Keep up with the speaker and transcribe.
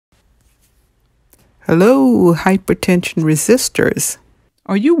Hello, hypertension resistors.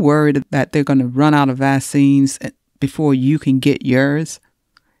 Are you worried that they're going to run out of vaccines before you can get yours?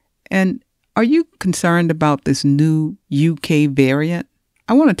 And are you concerned about this new UK variant?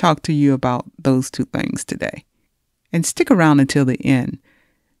 I want to talk to you about those two things today. And stick around until the end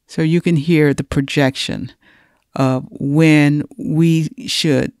so you can hear the projection of when we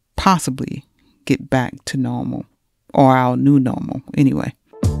should possibly get back to normal, or our new normal anyway.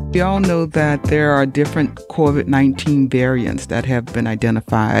 We all know that there are different COVID-19 variants that have been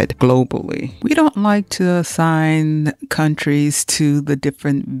identified globally. We don't like to assign countries to the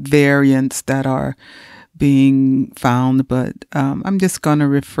different variants that are being found, but I'm just going to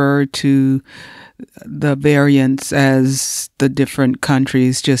refer to the variants as the different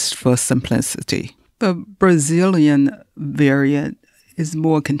countries just for simplicity. The Brazilian variant is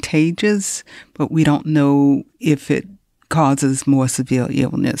more contagious, but we don't know if it causes more severe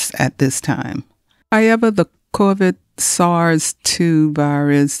illness at this time. However, the COVID SARS-2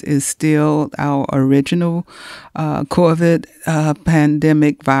 virus is still our original COVID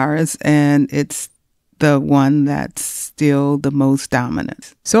pandemic virus, and it's the one that's still the most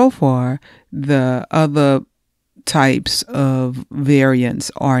dominant. So far, the other types of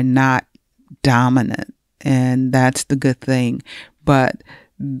variants are not dominant, and that's the good thing. But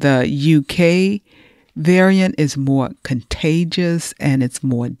the UK variant is more contagious and it's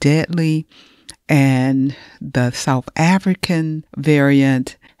more deadly. And the South African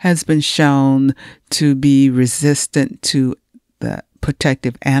variant has been shown to be resistant to the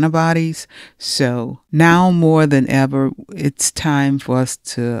protective antibodies. So now more than ever, it's time for us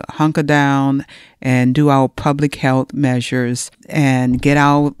to hunker down and do our public health measures and get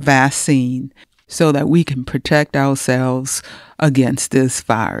our vaccine so that we can protect ourselves against this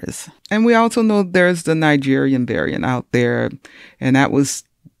virus. And we also know there's the Nigerian variant out there, and that was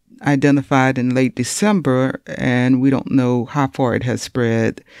identified in late December, and we don't know how far it has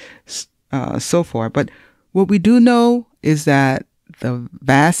spread so far. But what we do know is that the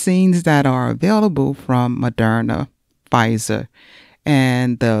vaccines that are available from Moderna, Pfizer,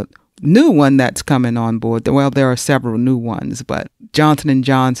 and the new one that's coming on board, well, there are several new ones, but Johnson &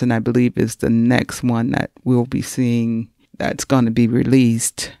 Johnson, I believe, is the next one that we'll be seeing that's going to be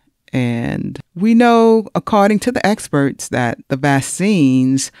released. And we know, according to the experts, that the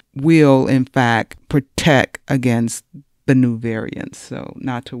vaccines will, in fact, protect against the new variants. So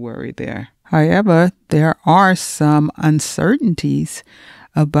not to worry there. However, there are some uncertainties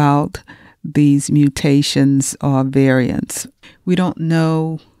about these mutations or variants. We don't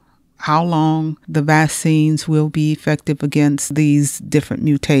know how long the vaccines will be effective against these different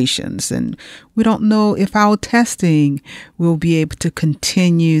mutations. And we don't know if our testing will be able to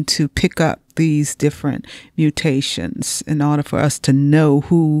continue to pick up these different mutations in order for us to know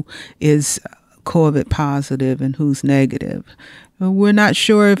who is COVID positive and who's negative. We're not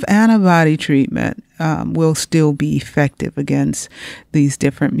sure if antibody treatment will still be effective against these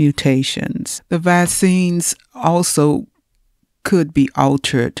different mutations. The vaccines also could be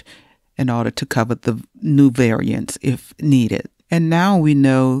altered in order to cover the new variants if needed. And now we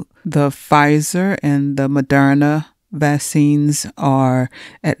know the Pfizer and the Moderna vaccines are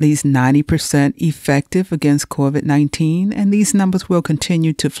at least 90% effective against COVID-19, and these numbers will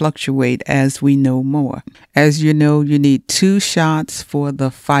continue to fluctuate as we know more. As you know, you need 2 shots for the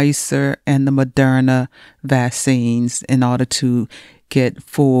Pfizer and the Moderna vaccines in order to get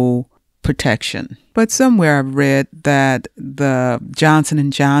full protection. But somewhere I've read that the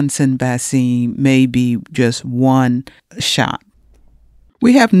Johnson & Johnson vaccine may be just 1 shot.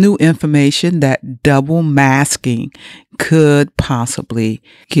 We have new information that double masking could possibly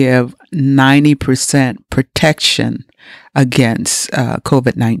give 90% protection against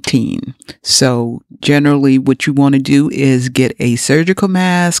COVID-19. So generally what you want to do is get a surgical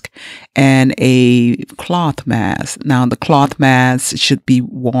mask and a cloth mask. Now the cloth mask should be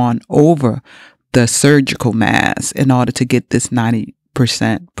worn over the surgical mask in order to get this 90%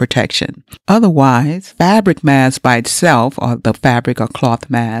 protection. Otherwise, fabric mask by itself, or the fabric or cloth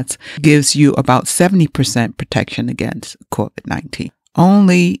mask, gives you about 70% protection against COVID-19.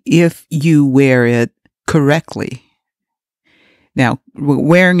 Only if you wear it correctly. Now,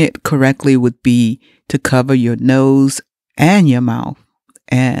 wearing it correctly would be to cover your nose and your mouth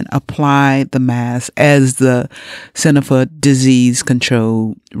and apply the mask as the Center for Disease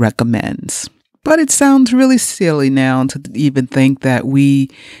Control recommends. But it sounds really silly now to even think that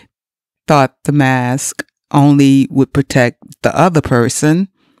we thought the mask only would protect the other person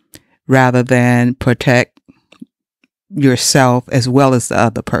rather than protect yourself as well as the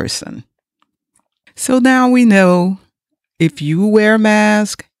other person. So now we know if you wear a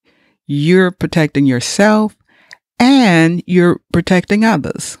mask, You're protecting yourself and you're protecting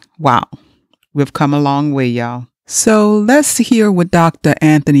others. Wow. We've come a long way, y'all. So let's hear what Dr.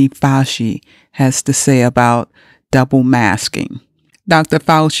 Anthony Fauci has to say about double masking. Dr.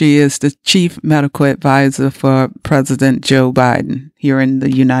 Fauci is the chief medical advisor for President Joe Biden here in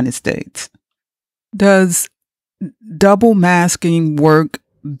the United States. Does double masking work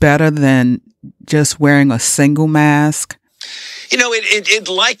better than just wearing a single mask? You know, it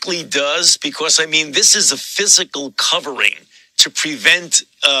likely does because, I mean, this is a physical covering to prevent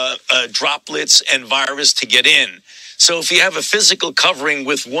droplets and virus to get in. So if you have a physical covering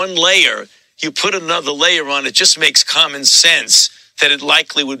with one layer, you put another layer on, it just makes common sense that it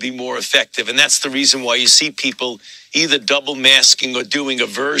likely would be more effective. And that's the reason why you see people either double masking or doing a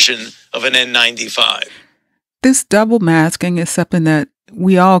version of an N95. This double masking is something that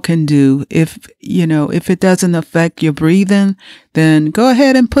we all can do. If it doesn't affect your breathing, then go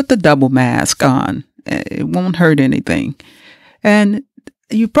ahead and put the double mask on. It won't hurt anything. And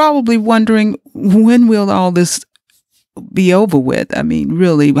you're probably wondering, when will all this be over with? I mean,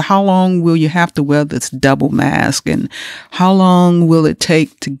 really, how long will you have to wear this double mask? And how long will it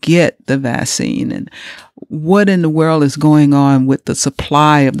take to get the vaccine? And what in the world is going on with the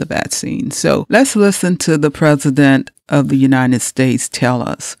supply of the vaccine? So let's listen to the President of the United States tell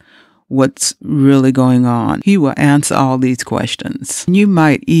us what's really going on. He will answer all these questions. You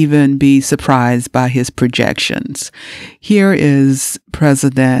might even be surprised by his projections. Here is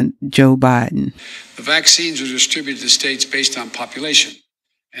President Joe Biden. The vaccines are distributed to states based on population.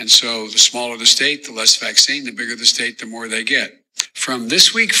 And so the smaller the state, the less vaccine, the bigger the state, the more they get. From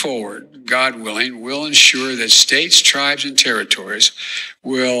this week forward, God willing, we'll ensure that states, tribes, and territories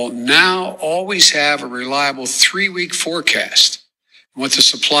will now always have a reliable 3-week forecast what the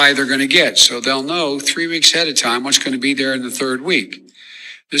supply they're going to get. So they'll know 3 weeks ahead of time what's going to be there in the 3rd week.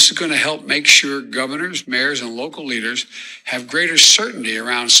 This is going to help make sure governors, mayors, and local leaders have greater certainty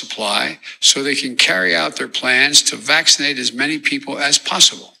around supply so they can carry out their plans to vaccinate as many people as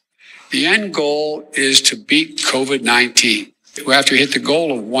possible. The end goal is to beat COVID-19. We have to hit the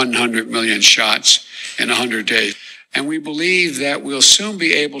goal of 100 million shots in 100 days. And we believe that we'll soon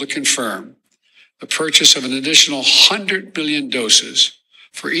be able to confirm the purchase of an additional 100 million doses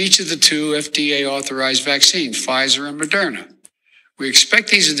for each of the 2 FDA-authorized vaccines, Pfizer and Moderna. We expect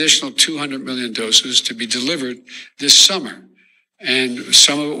these additional 200 million doses to be delivered this summer. And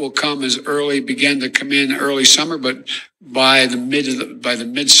some of it will begin to come in early summer, but by the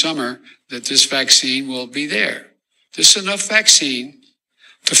midsummer that this vaccine will be there. This is enough vaccine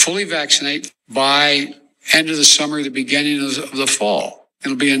to fully vaccinate by end of the summer, the beginning of the fall.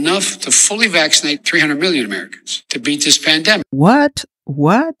 It'll be enough to fully vaccinate 300 million Americans to beat this pandemic. What?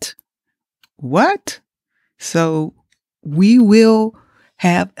 So we will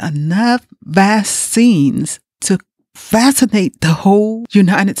have enough vaccines to vaccinate the whole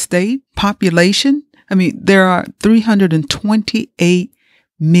United States population? I mean, there are 328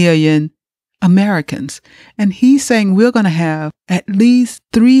 million Americans. And he's saying we're going to have at least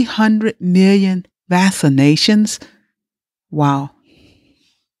 300 million vaccinations. Wow.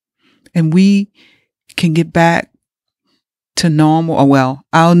 And we can get back to normal, or well,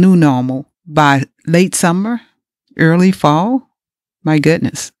 our new normal by late summer, early fall. My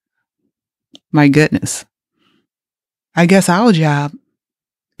goodness. I guess our job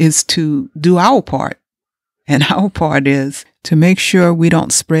is to do our part. And our part is to make sure we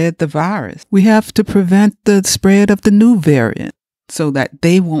don't spread the virus. We have to prevent the spread of the new variant so that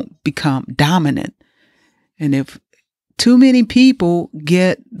they won't become dominant. And if too many people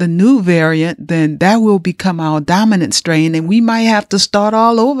get the new variant, then that will become our dominant strain and we might have to start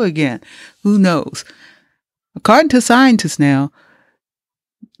all over again. Who knows? According to scientists now,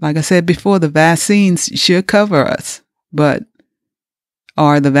 like I said before, the vaccines should cover us,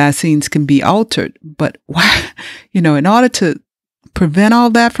 or the vaccines can be altered. But why, in order to prevent all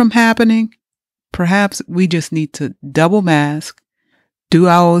that from happening, perhaps we just need to double mask, do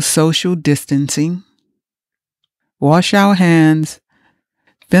our social distancing, wash our hands,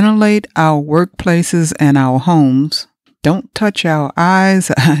 ventilate our workplaces and our homes, don't touch our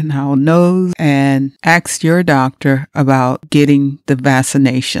eyes and our nose, and ask your doctor about getting the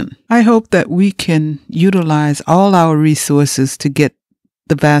vaccination. I hope that we can utilize all our resources to get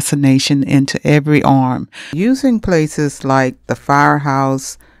the vaccination into every arm, using places like the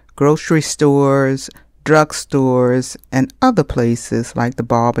firehouse, grocery stores, drugstores, and other places like the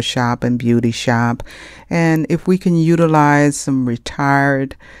barbershop and beauty shop. And if we can utilize some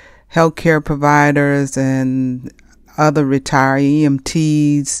retired healthcare providers and other retired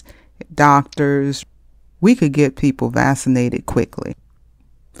EMTs, doctors, we could get people vaccinated quickly.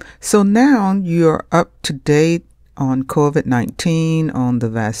 So now you're up to date on COVID-19, on the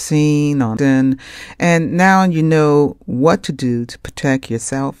vaccine, and now you know what to do to protect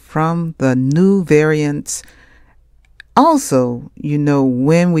yourself from the new variants. Also, you know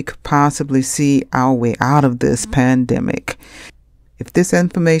when we could possibly see our way out of this pandemic. If this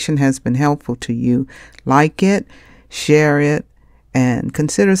information has been helpful to you, like it, share it, and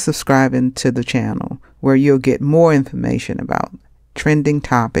consider subscribing to the channel where you'll get more information about trending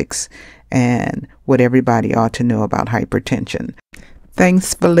topics and what everybody ought to know about hypertension.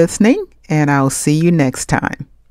 Thanks for listening, and I'll see you next time.